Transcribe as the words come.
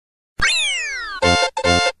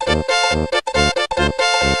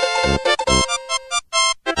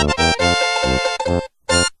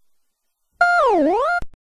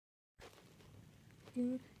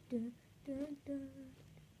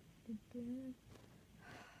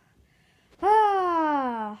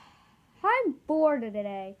bored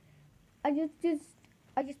today. I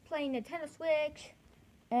just playing Nintendo Switch.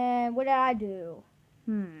 And what did I do?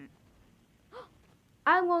 I'm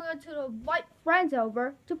going to invite friends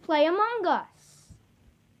over to play Among Us.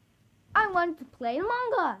 I want to play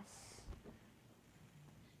Among Us.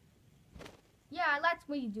 Yeah, that's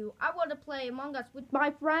what you do. I want to play Among Us with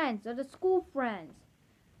my friends, or the school friends.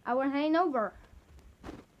 I will hang over.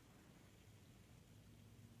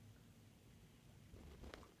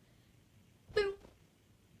 Boom.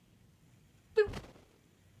 Boom.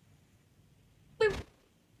 Boom. Boom.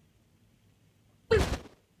 Boom.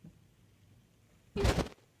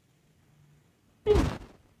 Boom.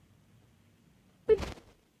 Boom.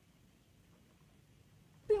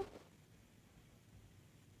 Boom. Boom.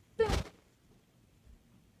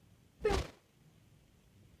 Boom.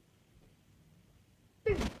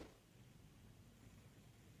 Boom.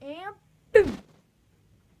 And boom.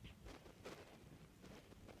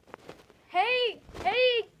 Hey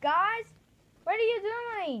guys, what are you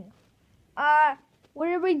doing? What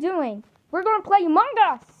are we doing? We're gonna play Among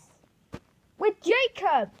Us with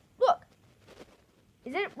Jacob. Look,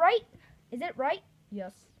 is it right? Is it right?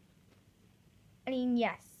 Yes. I mean,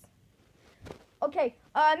 yes. Okay,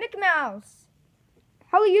 Mickey Mouse,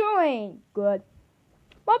 how are you doing? Good.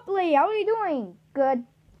 Bubbly, how are you doing? Good.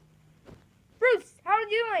 Bruce, how are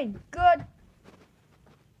you doing? Good.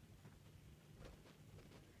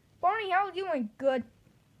 Barney, how are you doing? Good.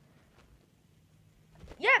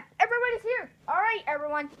 Yep, everybody's here. All right,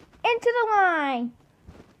 everyone, into the line.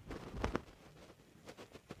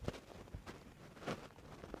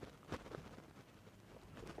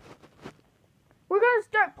 We're gonna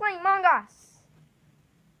start playing Among Us.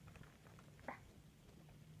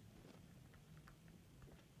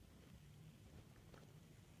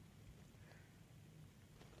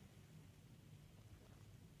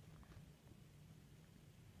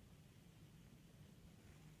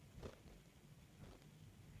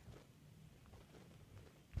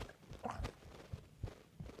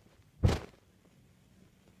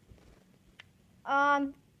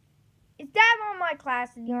 Is that what my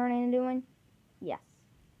class is doing? Yes,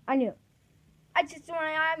 I knew. I just what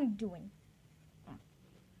I'm doing.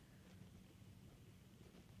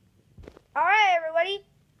 All right, everybody,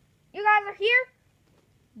 you guys are here?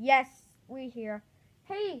 Yes, we're here.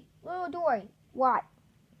 Hey, little Dory, what?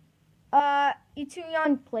 You're too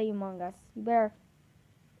young to play Among Us.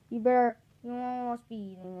 You almost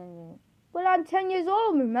be. But I'm 10 years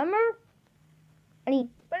old, remember?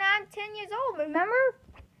 But I'm 10 years old, remember?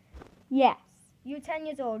 Yes, you're 10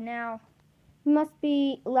 years old now. You must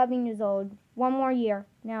be 11 years old. One more year.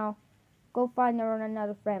 Now, go find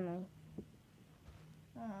another family.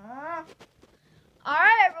 Alright,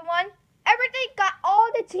 everyone. Everything got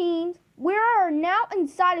all the teams. We are now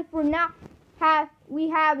inside for now. We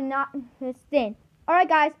have not this thing. Alright,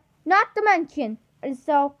 guys. Not to mention.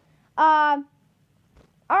 So, alright,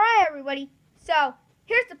 everybody. So,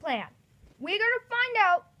 here's the plan. We're gonna find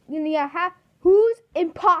out who's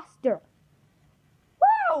imposter.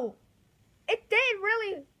 Whoa! It did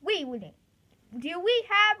really. Wait. Do we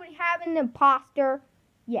have an imposter?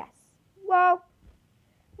 Yes. Well,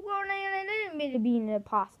 I didn't mean to be an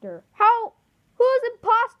imposter. Who's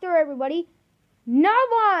imposter, everybody? No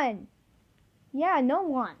one. Yeah, no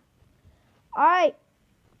one. All right,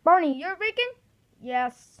 Barney, you're Rican?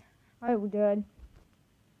 Yes, I did.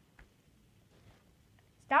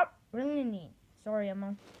 Stop running. Sorry,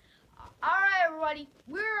 Emma. All right, everybody,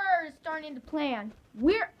 we're starting to plan.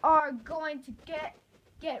 We are going to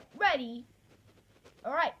get ready.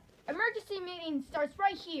 All right, emergency meeting starts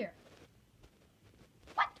right here.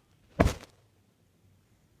 What?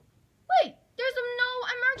 Wait, there's no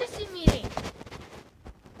emergency meeting.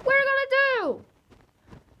 What are you gonna do?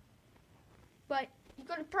 But you're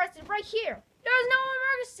gonna press it right here. There's no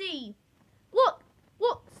emergency. Look,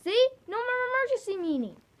 see? No more emergency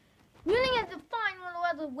meeting. We only have to find one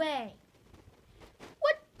other way.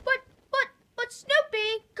 But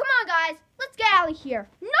Snoopy, come on, guys, let's get out of here.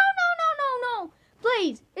 No.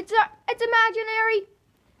 Please, it's imaginary.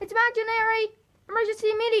 It's imaginary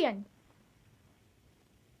emergency meeting.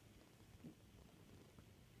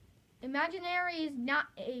 Imaginary is not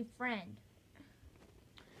a friend.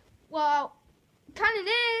 Well, kind of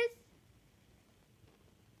is.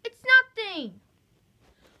 It's nothing.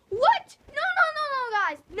 What? No,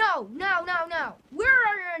 guys. No. We're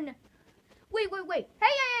in. Wait.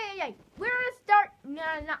 Hey. We're gonna start.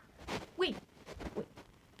 No. Wait.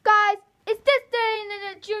 Guys, is this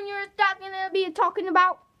the junior is gonna be talking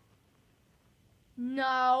about?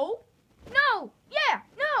 No. Yeah.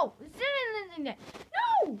 No. No.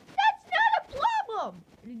 That's not a problem.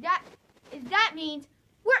 That means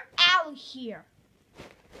we're out of here.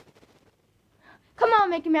 Come on,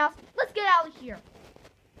 Mickey Mouse. Let's get out of here.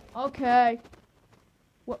 Okay.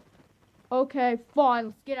 What? Okay, fine.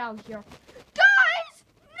 Let's get out of here. Guys!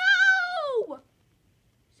 No!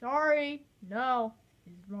 Sorry. No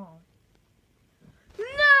is wrong.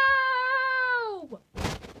 No!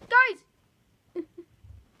 Guys!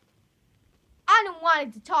 I don't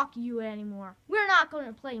want to talk to you anymore. We're not going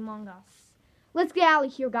to play Among Us. Let's get out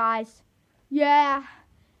of here, guys. Yeah,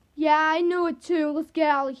 I knew it too. Let's get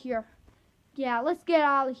out of here. Yeah, let's get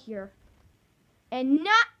out of here. And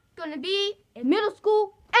not gonna be in middle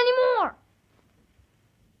school anymore.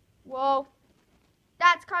 Whoa,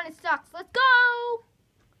 that's kind of sucks. Let's go.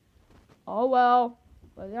 Oh well,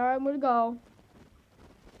 but there I'm gonna go.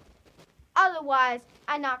 Otherwise,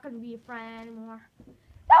 I'm not gonna be a friend anymore.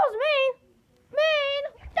 That was mean.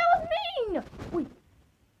 That was mean. Wait,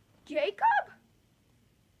 Jacob?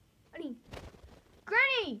 I mean,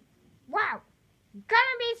 Granny. Wow, you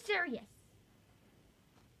gotta be serious.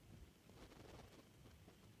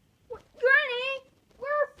 Granny,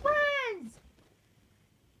 we're friends.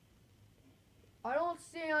 I don't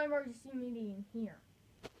see an emergency meeting here.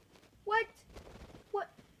 What?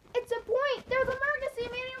 It's a point. There's an emergency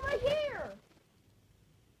meeting right here.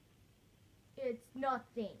 It's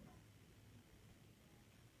nothing.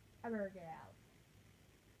 I better get out.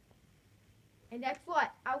 And that's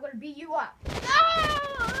what? I'm gonna beat you up. No!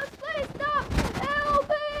 Please stop! Help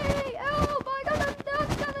me! Help! I'm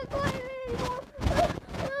not gonna play anymore.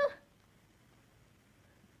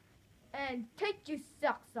 And take your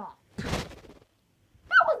socks off.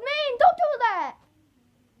 That was mean! Don't do that!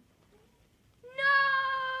 No!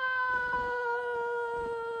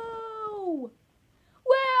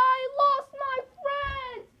 Where I lost my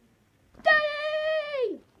friends!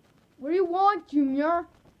 Daddy! What do you want, Junior?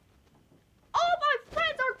 All my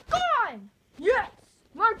friends are gone! Yes!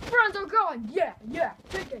 My friends are gone! Yeah,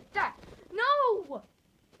 take it, that. No!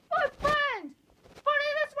 My friends!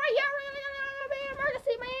 Funny this right here!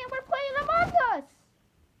 Emergency man, we're playing Among Us!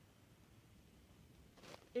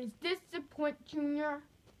 Is this the point, Junior?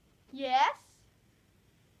 Yes?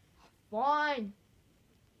 Fine.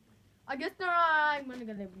 I guess I'm gonna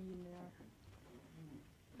be in there.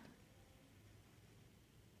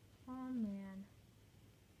 Oh man.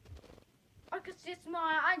 I guess it's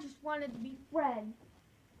mine. I just wanted to be friends.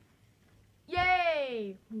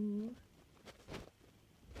 Yay!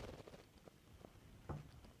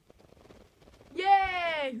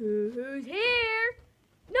 Yay! Who's here?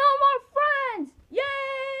 No more friends!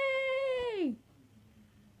 Yay!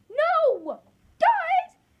 No!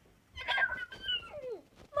 Guys!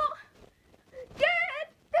 Dad!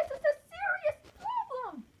 This is a serious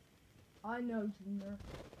problem! I know, Junior.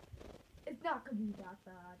 It's not gonna be that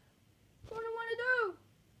bad. What do you want to do?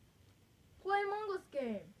 Play Among Us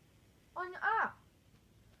game on the app.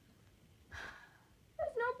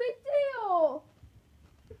 It's no big deal.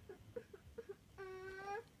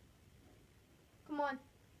 Come on.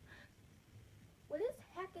 Where the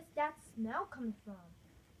heck is that smell coming from?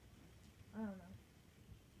 I don't know.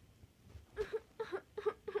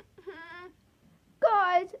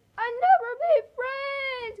 Guys, I never made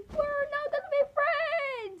friends. We're not gonna be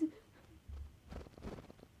friends.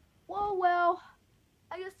 Well,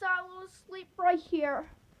 I guess I will sleep right here.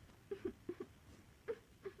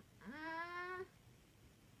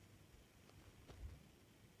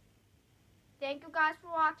 Thank you guys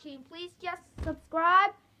for watching. Please just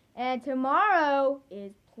subscribe. And tomorrow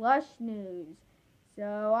is Plush News.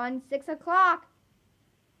 So on 6 o'clock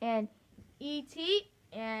and ET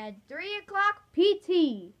and 3 o'clock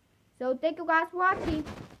PT. So thank you guys for watching.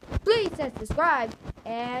 Please subscribe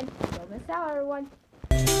and don't miss out, everyone.